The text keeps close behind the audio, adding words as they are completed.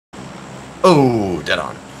Oh, dead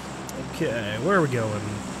on. Okay, where are we going?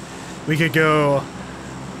 We could go...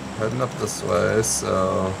 Heading up this way,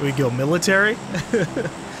 so... We could go military.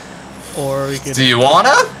 Or we could... Do you wanna?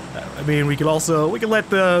 I mean, we could also... We could let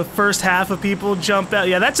the first half of people jump out.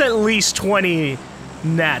 Yeah, that's at least 20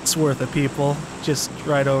 nats worth of people. Just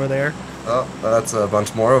right over there. Oh, that's a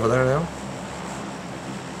bunch more over there now.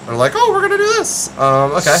 They're like, oh, we're gonna do this.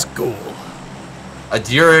 Okay. School.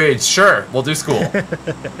 At your age, sure, we'll do school.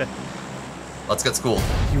 Let's get school.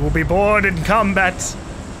 You will be born in combat.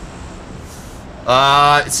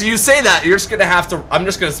 So you say that, you're just gonna have to, I'm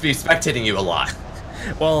just gonna be spectating you a lot.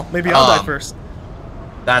 Well, maybe I'll die first.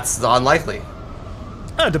 That's unlikely.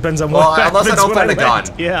 It depends on what happens. Unless I don't find a gun.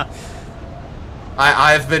 Yeah.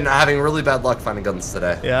 I've been having really bad luck finding guns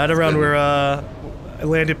today. Yeah, I had around where, I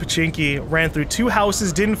landed Pachinki, ran through 2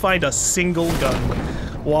 houses, didn't find a single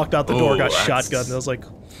gun. Walked out the door, got shotgunned, and I was like,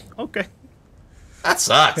 okay. That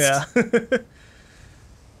sucks. Yeah.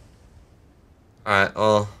 Alright,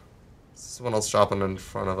 well, someone else dropping in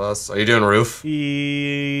front of us. Are you doing roof?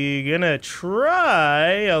 Gonna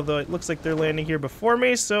try, although it looks like they're landing here before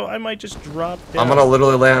me, so I might just drop down. I'm gonna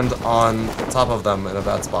literally land on top of them in a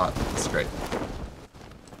bad spot. That's great.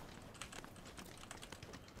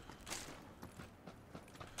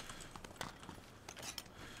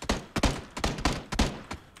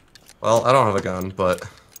 Well, I don't have a gun, but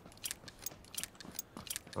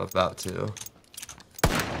I'm about to.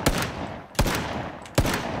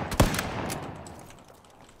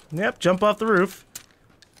 Yep, jump off the roof.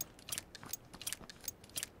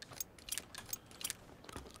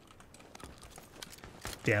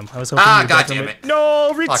 Damn, I was hoping you would God definitely- damn it.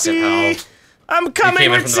 No, Fucking Ritzy! hell. I'm coming, You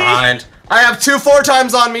came in from Ritzy! behind. I have 2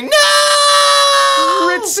 4-times on me. No!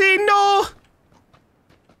 Ritzy, no!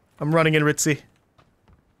 I'm running in, Ritzy.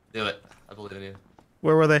 Do it. I believe in you.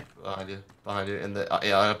 Where were they? Behind you. Behind you. In the.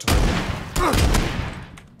 Yeah, I have to.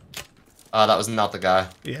 That was not the guy.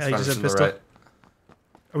 Yeah, he just had from the pistol. right.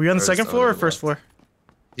 Are we on the Or second just floor on or the first floor?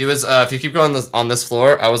 He was, if you keep going on this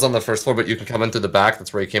floor, I was on the first floor, but you can come in through the back.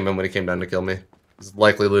 That's where he came in when he came down to kill me. He's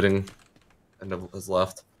likely looting end of his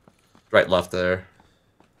left. Right, left there.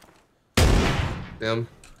 Damn.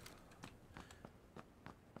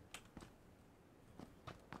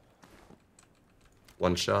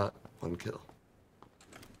 One shot, 1 kill.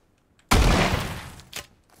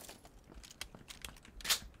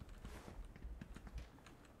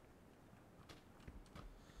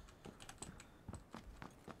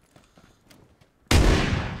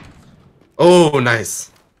 Oh, nice.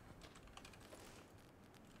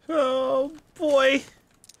 Oh, boy.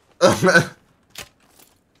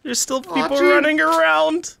 There's still people gee. running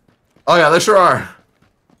around. Oh yeah, there sure are.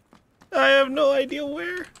 I have no idea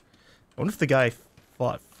where. I wonder if the guy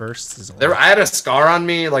fought first. I had a scar on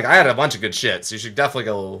me. Like, I had a bunch of good shit, so you should definitely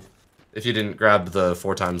go if you didn't grab the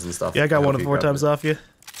 4-times and stuff. Yeah, I got one of the 4-times off you.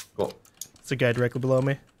 Cool. It's a guy directly below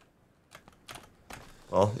me.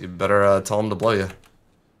 Well, you better tell him to blow you.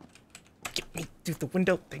 Get me through the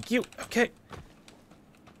window. Thank you. Okay.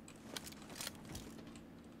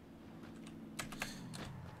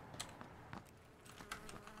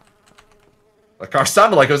 The car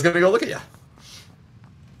sounded like it was gonna go look at you.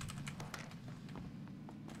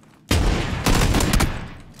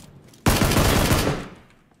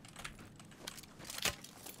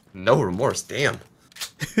 No remorse, damn.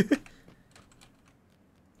 What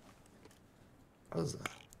was that?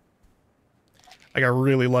 I got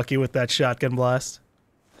really lucky with that shotgun blast.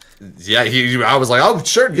 Yeah, I was like, oh,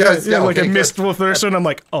 sure, yeah, Like okay, I missed good. the first one. I'm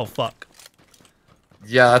like, oh fuck.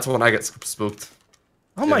 Yeah, that's when I get spooked.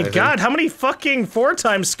 Oh my god, how many fucking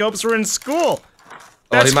 4-time scopes were in school?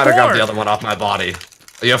 Oh, he might have grabbed the 4. other one off my body.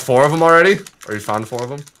 You have 4 of them already? Or you found 4 of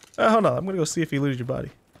them? Hold on, I'm gonna go see if he looted your body.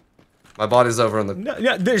 My body's over in the... No,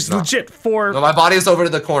 yeah, there's legit 4. No, my body's over to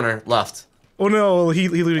the corner, left. Oh no, he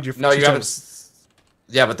looted your. No, you 2 haven't... times.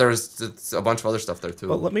 Yeah, but it's a bunch of other stuff there, too.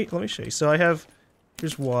 Well, let me show you. So I have...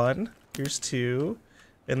 Here's 1, here's 2,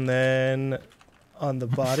 and then on the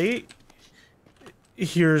body...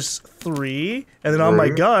 Here's 3, and then on my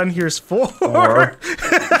gun, here's 4. What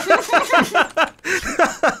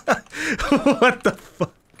the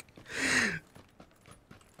fuck?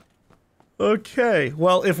 Okay,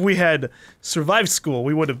 well, if we had survived school,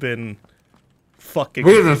 we would have been fucking...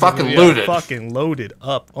 We would have been fucking looted. Fucking loaded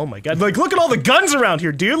up. Oh my god. Like, look at all the guns around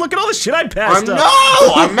here, dude. Look at all the shit I passed up.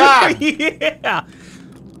 No! I'm mad! Yeah!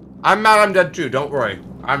 I'm mad I'm dead, too. Don't worry.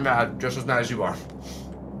 I'm mad. Just as mad as you are.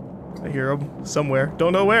 I hear him somewhere.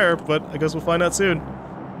 Don't know where, but I guess we'll find out soon.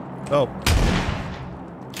 Oh.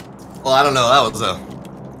 Well, I don't know. That was a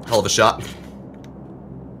hell of a shot.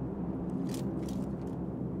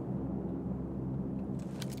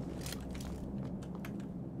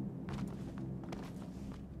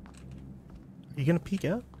 you gonna peek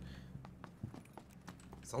out?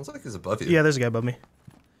 Sounds like he's above you. Yeah, there's a guy above me.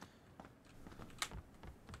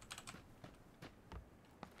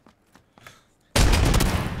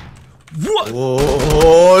 What?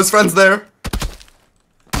 Oh, his friend's there.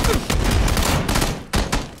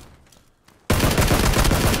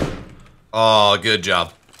 Oh, good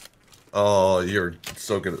job. Oh, you're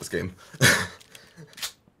so good at this game.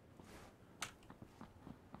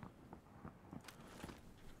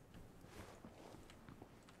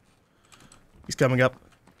 He's coming up.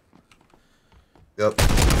 Yep.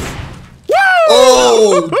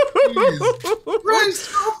 Oh! Christ.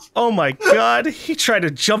 Oh my god, he tried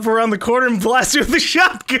to jump around the corner and blast you with the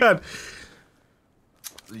shotgun.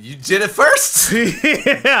 You did it first?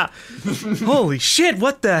 Yeah. Holy shit,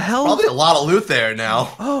 what the hell? Probably a lot of loot there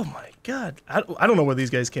now. Oh my god. I don't know where these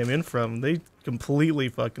guys came in from. They completely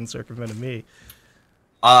fucking circumvented me.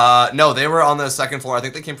 No, they were on the second floor. I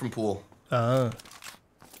think they came from pool. Yeah,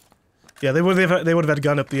 they would have had a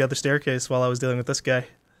gun up the other staircase while I was dealing with this guy.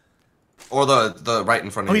 Or the right in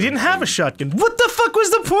front of Oh, you. he didn't have a shotgun. What the fuck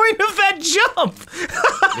was the point of that jump?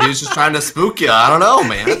 He was just trying to spook you. I don't know,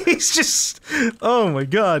 man. He's just... Oh my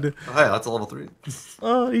god. Oh, hey, that's a level 3.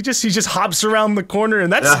 Oh, he just hops around the corner,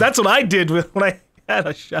 and that's what I did when I had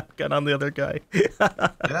a shotgun on the other guy.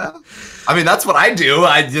 Yeah. I mean, that's what I do.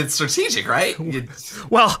 I did strategic, right?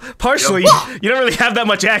 Well, partially. Yeah. You don't really have that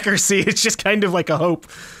much accuracy. It's just kind of like a hope.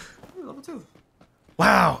 Level 2.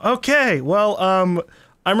 Wow. Okay. Well,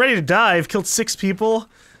 I'm ready to die. I've killed 6 people.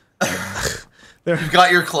 You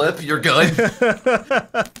got your clip. You're good.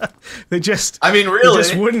 They just... I mean, really? They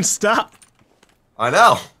just wouldn't stop. I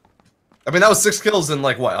know. I mean, that was 6 kills in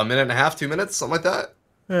like, what, a minute and a half, 2 minutes? Something like that?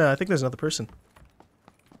 Yeah, I think there's another person.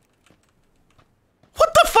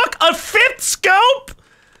 What the fuck? A 5th scope?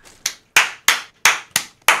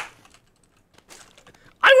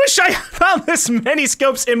 I wish I found this many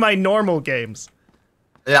scopes in my normal games.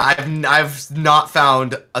 Yeah, I've not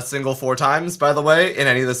found a single 4 times, by the way, in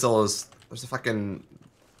any of the solos. There's a fucking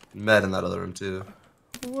med in that other room, too.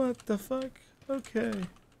 What the fuck? Okay.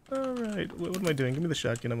 Alright. What am I doing? Give me the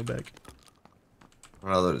shotgun. I'm back.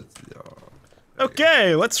 Another...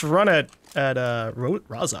 Okay, let's run at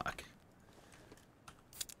Rozhok.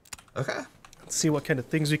 Okay. Let's see what kind of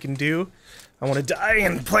things we can do. I want to die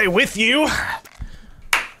and play with you.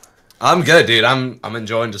 I'm good, dude. I'm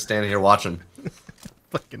enjoying just standing here watching.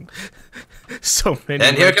 Fucking so many.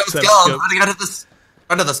 And here comes GaLm running out of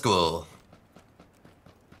the school.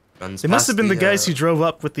 They must have been the guys who drove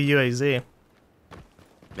up with the UAZ.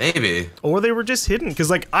 Maybe. Or they were just hidden, because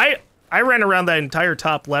like I ran around that entire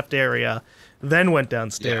top left area, then went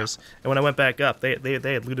downstairs, and when I went back up, they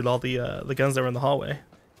had looted all the guns that were in the hallway,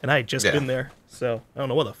 and I had just been there, so I don't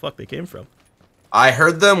know where the fuck they came from. I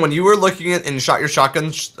heard them when you were looking at and shot your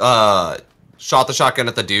shotgun. Shot the shotgun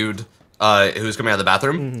at the dude who was coming out of the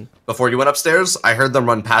bathroom before you went upstairs. I heard them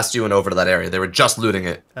run past you and over to that area. They were just looting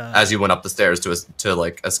it as you went up the stairs to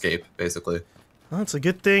like escape, basically. Well, it's a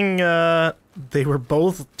good thing they were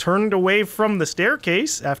both turned away from the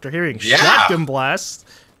staircase after hearing shotgun blasts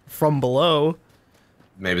from below.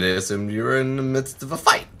 Maybe they assumed you were in the midst of a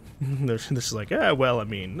fight. They're just like, well, I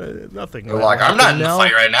mean, nothing. They're like, I'm not in a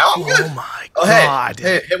fight right now. I'm good. Oh my god.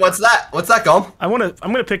 Hey, what's that? What's that, GaLm? I'm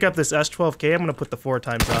gonna pick up this S12K. I'm gonna put the 4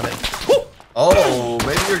 times on it. Woo! Oh,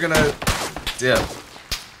 maybe you're gonna dip.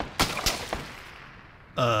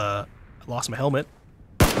 I lost my helmet.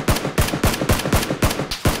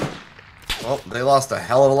 Well, they lost a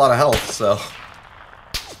hell of a lot of health, so.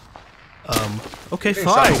 Okay, Getting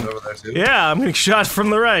fine. shot over there too. Yeah, I'm getting shot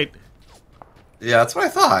from the right. Yeah, that's what I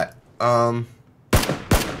thought.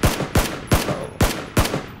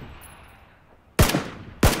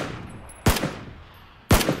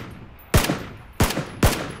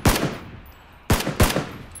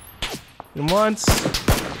 Hit him once.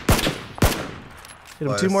 Hit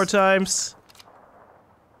him 2 more times.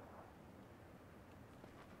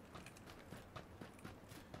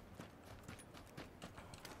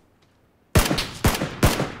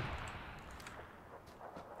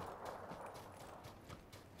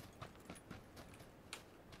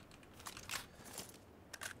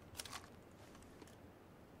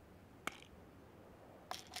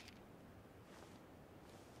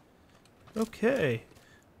 Okay.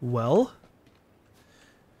 Well,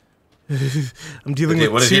 I'm dealing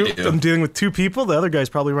with I'm dealing with 2 people. The other guy's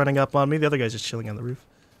probably running up on me. The other guy's just chilling on the roof.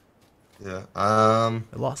 Yeah. I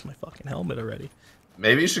lost my fucking helmet already.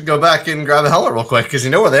 Maybe you should go back and grab a helmet real quick, because you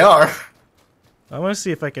know where they are. I want to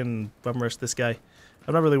see if I can bum rush this guy.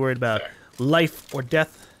 I'm not really worried about life or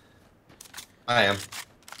death. I am.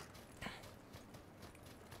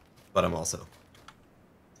 But I'm also dead.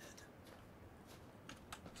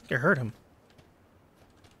 think I heard him.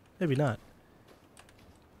 Maybe not.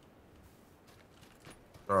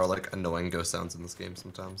 There are like annoying ghost sounds in this game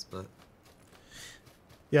sometimes, but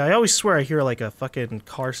Yeah, I always swear I hear like a fucking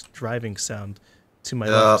car driving sound to my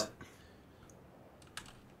left.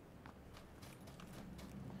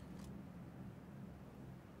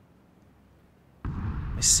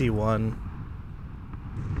 I see one.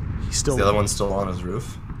 He's still. The other one's still on his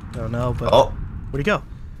roof. I don't know, but where'd he go?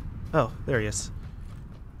 Oh, there he is.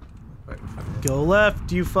 Right. Go left,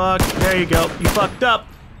 you fuck. There you go. You fucked up.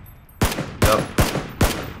 Yep.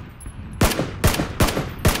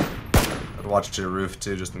 I'd watch your roof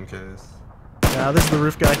too, just in case. Nah, this is the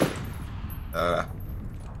roof guy.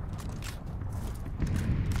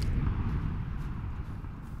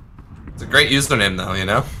 It's a great username, though. You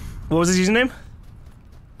know. What was his username?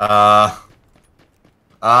 I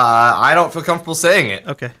don't feel comfortable saying it.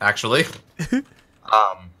 Okay. Actually.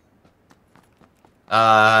 All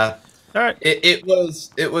right. It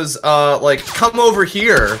was like come over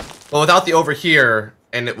here, but without the over here,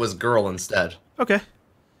 and it was girl instead. Okay.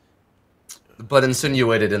 But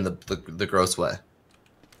insinuated in the gross way.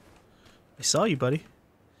 I saw you, buddy.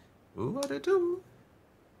 Ooh, what it do?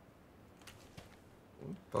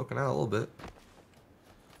 Poking out a little bit.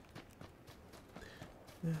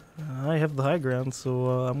 I have the high ground, so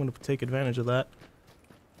I'm gonna take advantage of that.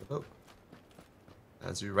 Oh.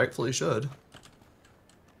 As you rightfully should.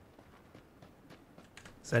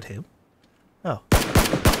 Is that him? Oh.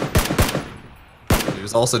 He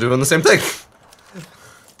was also doing the same thing.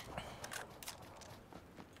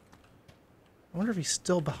 I wonder if he's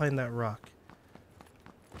still behind that rock.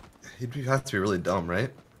 He'd have to be really dumb,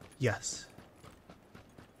 right? Yes.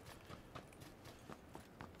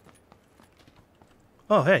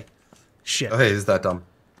 Oh, hey. Shit. Oh, hey, he's that dumb.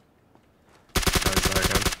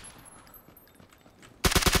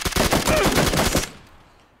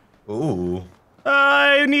 Ooh.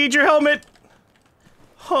 I need your helmet.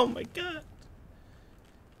 Oh my god.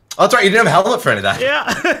 Oh, that's right, you didn't have a helmet for any of that.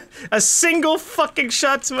 Yeah. A single fucking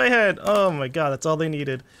shot to my head. Oh my god, that's all they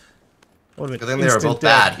needed. I think they were both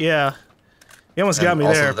bad. Yeah. He almost got me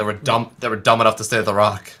also, there. They were dumb enough to stay at the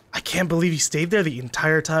rock. I can't believe he stayed there the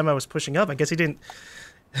entire time I was pushing up. I guess he didn't.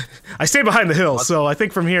 I stayed behind the hill, so I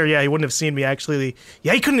think from here, yeah, he wouldn't have seen me actually.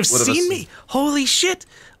 Yeah, he couldn't have seen me. Holy shit.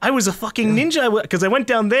 I was a fucking ninja because I went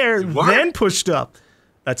down there, then pushed up.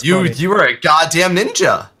 That's funny. You were a goddamn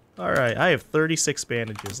ninja. All right, I have 36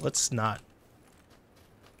 bandages. Let's not.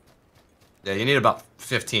 Yeah, you need about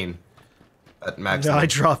 15 at maximum. No, I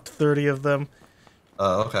dropped 30 of them.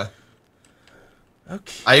 Oh, okay.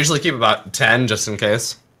 Okay. I usually keep about 10 just in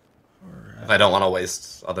case. If I don't want to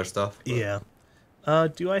waste other stuff. But. Yeah.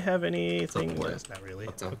 Do I have anything? Not really.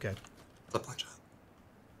 Okay.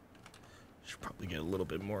 Should probably get a little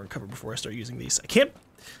bit more cover before I start using these. I can't.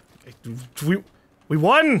 We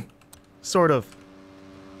won, sort of.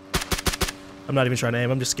 I'm not even trying to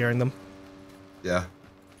aim. I'm just scaring them. Yeah.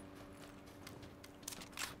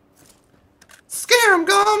 Scare him,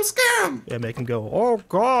 GaLm, scare him. Yeah, make him go. Oh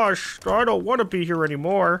gosh, I don't want to be here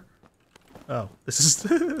anymore. Oh, this is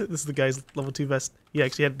this is the guy's level 2 vest. He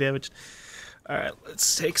actually had damage. All right,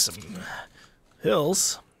 let's take some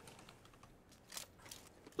pills.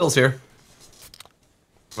 Bill's here.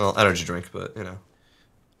 Well, energy drink, but you know.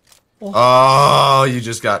 Oh, you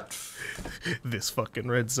just got this fucking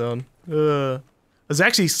red zone. I was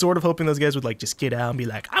actually sort of hoping those guys would like just get out and be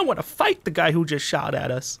like, I want to fight the guy who just shot at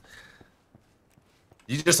us.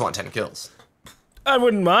 You just want 10 kills. I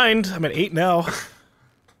wouldn't mind. I'm at 8 now.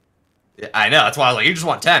 Yeah, I know. That's why I was like, you just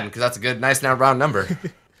want 10 because that's a good, nice, now round number.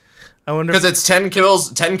 I wonder because it's 10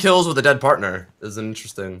 kills. 10 kills with a dead partner is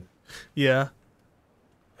interesting. Yeah.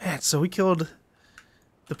 Man, so we killed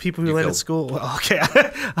the people who led at school. Well, okay,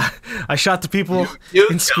 I shot the people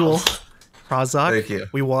in school. Prozok. Thank you.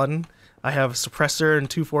 We won. I have a suppressor and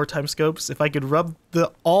 2 4-time scopes. If I could rub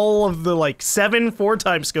all of the like 7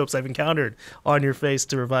 4-time scopes I've encountered on your face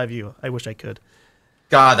to revive you, I wish I could.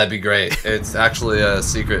 God, that'd be great. It's actually a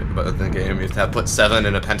secret about the game. You have to put 7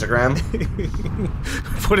 in a pentagram.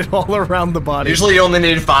 Put it all around the body. Usually you only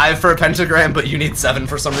need 5 for a pentagram, but you need 7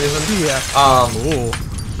 for some reason. Yeah. Ooh.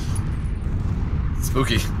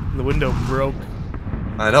 Spooky. The window broke.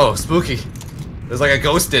 I know, spooky. There's like a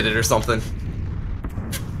ghost did it or something.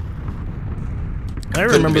 I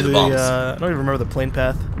remember I don't even remember the plane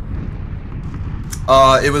path.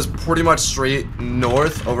 It was pretty much straight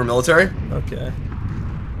north over military. Okay.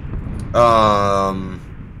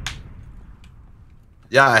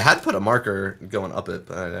 Yeah, I had put a marker going up it,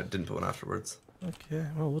 but I didn't put one afterwards. Okay,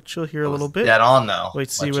 well, we'll chill here a little bit. Dead on though. Wait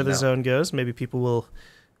to see where the zone goes. Maybe people will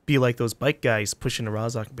be like those bike guys pushing a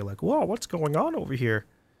Razak and be like, whoa, what's going on over here?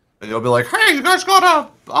 And you'll be like, hey, you guys got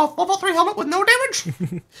a level 3 helmet with no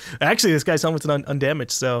damage? Actually, this guy's helmet's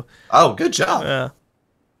undamaged, so... Oh, good job. Yeah.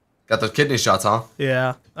 Got those kidney shots, huh?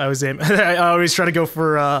 Yeah, I was aiming. I always try to go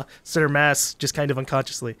for center mass, just kind of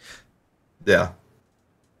unconsciously. Yeah.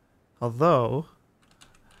 Although,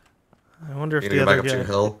 I wonder if You the get other back up to your guy...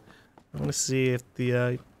 hill. I want to see if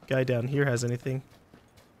the guy down here has anything.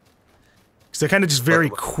 Because I kind of just very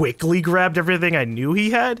quickly grabbed everything I knew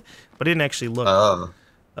he had, but I didn't actually look.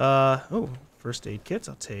 Oh, first aid kits,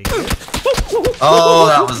 I'll take it. Oh,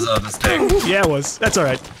 that was a mistake. Yeah, it was. That's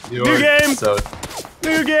alright. New game! So,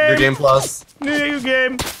 New game! New game plus. New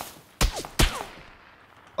game!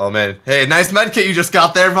 Oh, man. Hey, nice medkit you just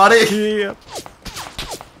got there, buddy. Yeah.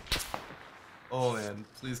 Oh, man.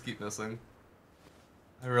 Please keep missing.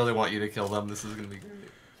 I really want you to kill them. This is gonna be great.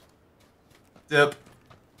 Dip.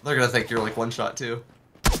 They're gonna think you're like one shot too.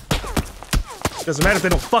 Doesn't matter if they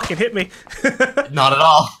don't fucking hit me. Not at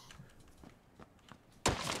all.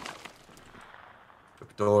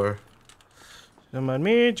 Door. Don't mind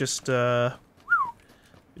me, just dip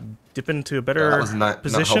into a better That was not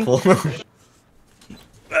position. helpful.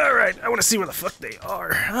 Alright, I want to see where the fuck they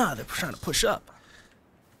are. Ah, they're trying to push up.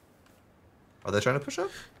 Are they trying to push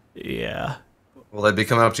up? Yeah. Well, they'd be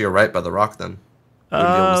coming up to your right by the rock then. You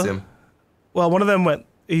wouldn't be able to see them. Well, one of them went...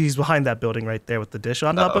 He's behind that building right there with the dish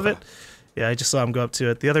on top of it. Yeah, I just saw him go up to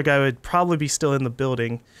it. The other guy would probably be still in the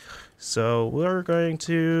building. So we're going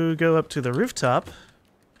to go up to the rooftop.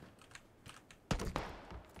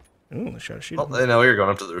 Ooh, let's try to shoot Well, him. they know you're going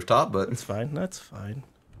up to the rooftop, but... That's fine, that's fine.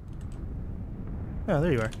 Oh,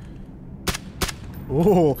 there you are.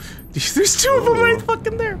 Oh, there's two of them right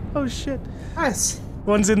fucking there. Oh, shit. Nice.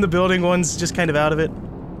 One's in the building, one's just kind of out of it.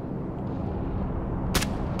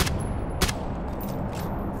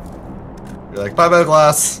 You're like, bye-bye,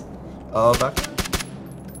 glass. Oh, back.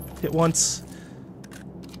 Hit once.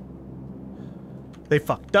 They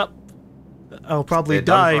fucked up. I'll probably They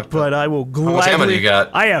done die, fucked but up. I will gladly... How much ammo do you got?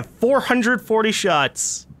 I have 440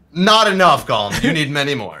 shots. Not enough, GaLm. You need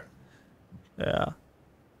many more. Yeah.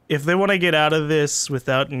 If they want to get out of this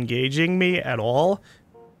without engaging me at all,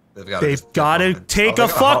 they've got to take a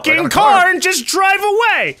fucking car and just drive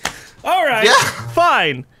away. All right, Yeah.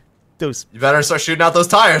 fine. Those You better start shooting out those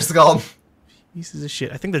tires, GaLm. pieces of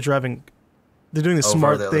shit. I think they're driving... They're doing the Over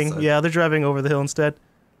smart the other thing. side. Yeah, they're driving over the hill instead.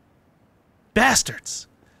 Bastards.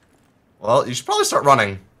 Well, you should probably start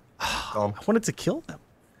running, GaLm. I wanted to kill them.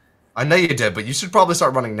 I know you did, but you should probably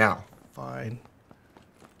start running now. Fine.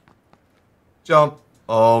 Jump.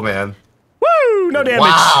 Oh, man. Woo! No damage.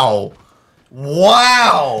 Wow.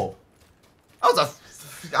 Wow. That was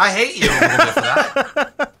a... I hate you a little bit for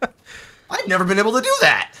that. I've never been able to do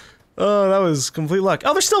that. Oh, that was complete luck.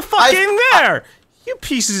 Oh, they're still fucking there! You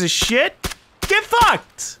pieces of shit! Get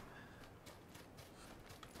fucked!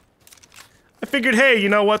 I figured, hey, you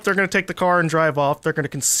know what? They're gonna take the car and drive off. They're gonna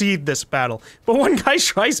concede this battle. But one guy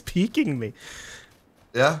tries peeking me.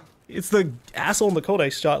 Yeah? It's the asshole in the coat I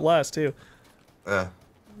shot last, too. Yeah.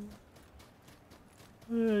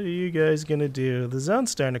 What are you guys gonna do? The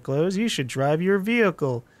zone's starting to close. You should drive your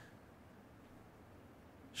vehicle.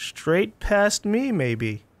 Straight past me,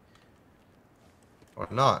 maybe. Or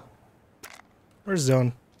not. Where's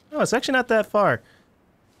zone? Oh, it's actually not that far.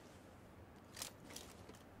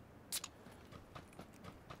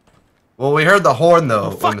 Well, we heard the horn, though.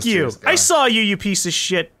 Oh, fuck you! I saw you, you piece of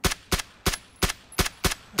shit!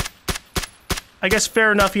 I guess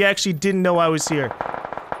fair enough, he actually didn't know I was here.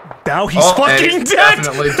 Now he's fucking dead!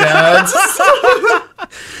 Definitely dead.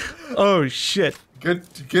 Oh, shit.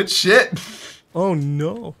 Good shit. Oh,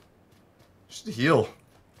 no. Just heal.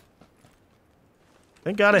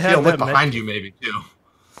 Thank God I Heal, have look that med. behind you, maybe, too.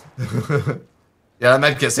 Yeah, that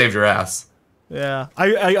medkit saved your ass. Yeah.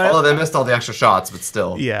 Although they missed all the extra shots, but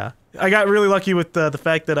still. Yeah. I got really lucky with the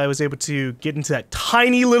fact that I was able to get into that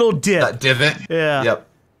tiny little dip. That divot? Yeah. Yep.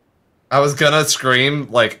 I was gonna scream,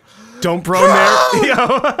 like... Don't prone there.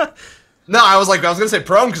 Yo. No, I was gonna say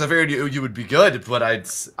prone, because I figured you would be good, but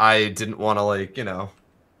I didn't want to, like, you know,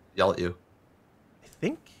 yell at you. I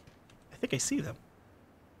think I see them.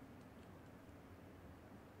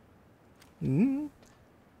 Hmm.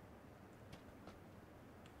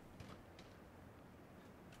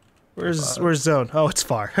 Where's zone? Oh, it's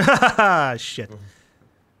far. Shit.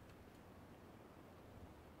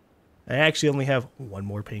 I actually only have one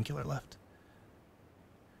more painkiller left.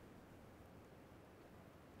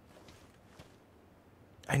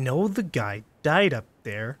 I know the guy died up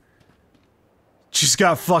there. Just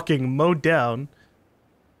got fucking mowed down.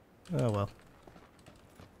 Oh well.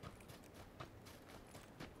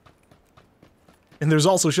 And there's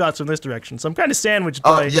also shots from this direction, so I'm kind of sandwiched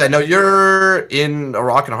Oh, by... yeah, no, you're in a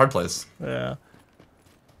rock and a hard place. Yeah.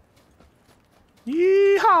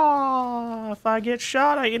 Yeehaw! If I get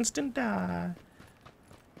shot, I instant die.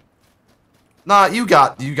 Nah, you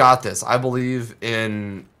got this. I believe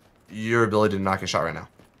in your ability to not get shot right now.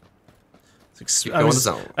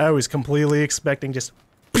 I was completely expecting just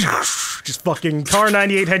fucking Car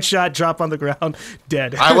 98 headshot, drop on the ground,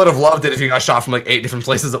 dead. I would have loved it if you got shot from like 8 different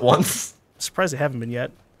places at once. I'm surprised they haven't been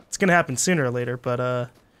yet. It's gonna happen sooner or later, but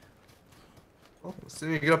Well, the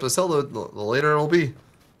sooner you get up this hill, the later it'll be.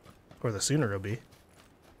 or the sooner it'll be.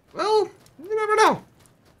 Well, you never know.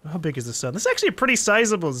 How big is this zone? This is actually a pretty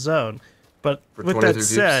sizable zone. But For with that 23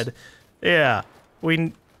 said, deeps. yeah,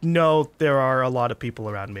 we know there are a lot of people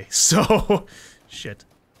around me. So, shit.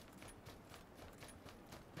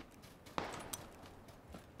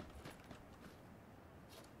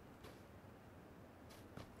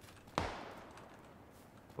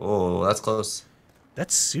 Oh, that's close.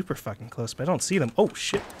 That's super fucking close, but I don't see them. Oh,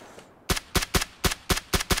 shit.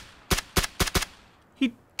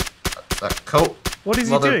 That coat. What is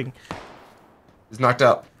he doing? He's knocked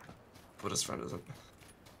out. But his friend isn't.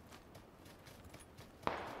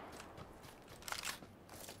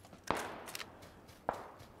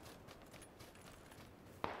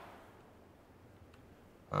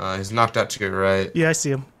 He's knocked out to your right. Yeah, I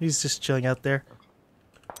see him. He's just chilling out there.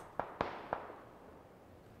 I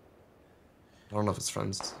don't know if his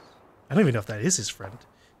friend's... I don't even know if that is his friend.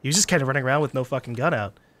 He was just kind of running around with no fucking gun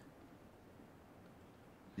out.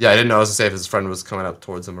 Yeah, I didn't know as to say if his friend was coming up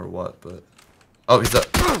towards him or what, but... Oh, he's up.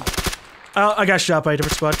 I got shot by a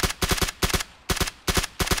different squad.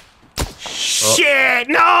 Shit,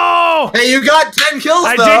 no! Hey, you got 10 kills,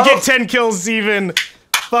 I though! did get 10 kills even.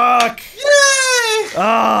 Fuck. Yay!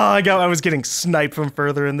 I was getting sniped from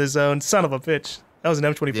further in the zone. Son of a bitch. That was an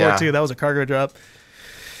M24 too. That was a cargo drop.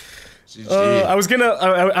 GG.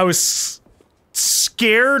 I was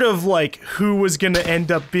scared of like who was gonna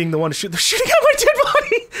end up being the one to shoot. They're shooting at my dead body.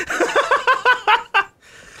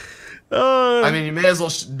 I mean, you may as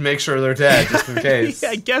well make sure they're dead, just in case. Yeah,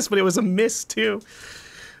 I guess, but it was a miss too.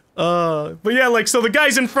 But yeah, like, so the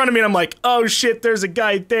guy's in front of me, and I'm like, oh shit, there's a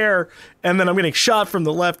guy there, and then I'm getting shot from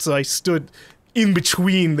the left, so I stood in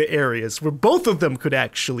between the areas where both of them could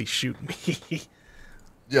actually shoot me.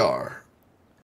 Yar.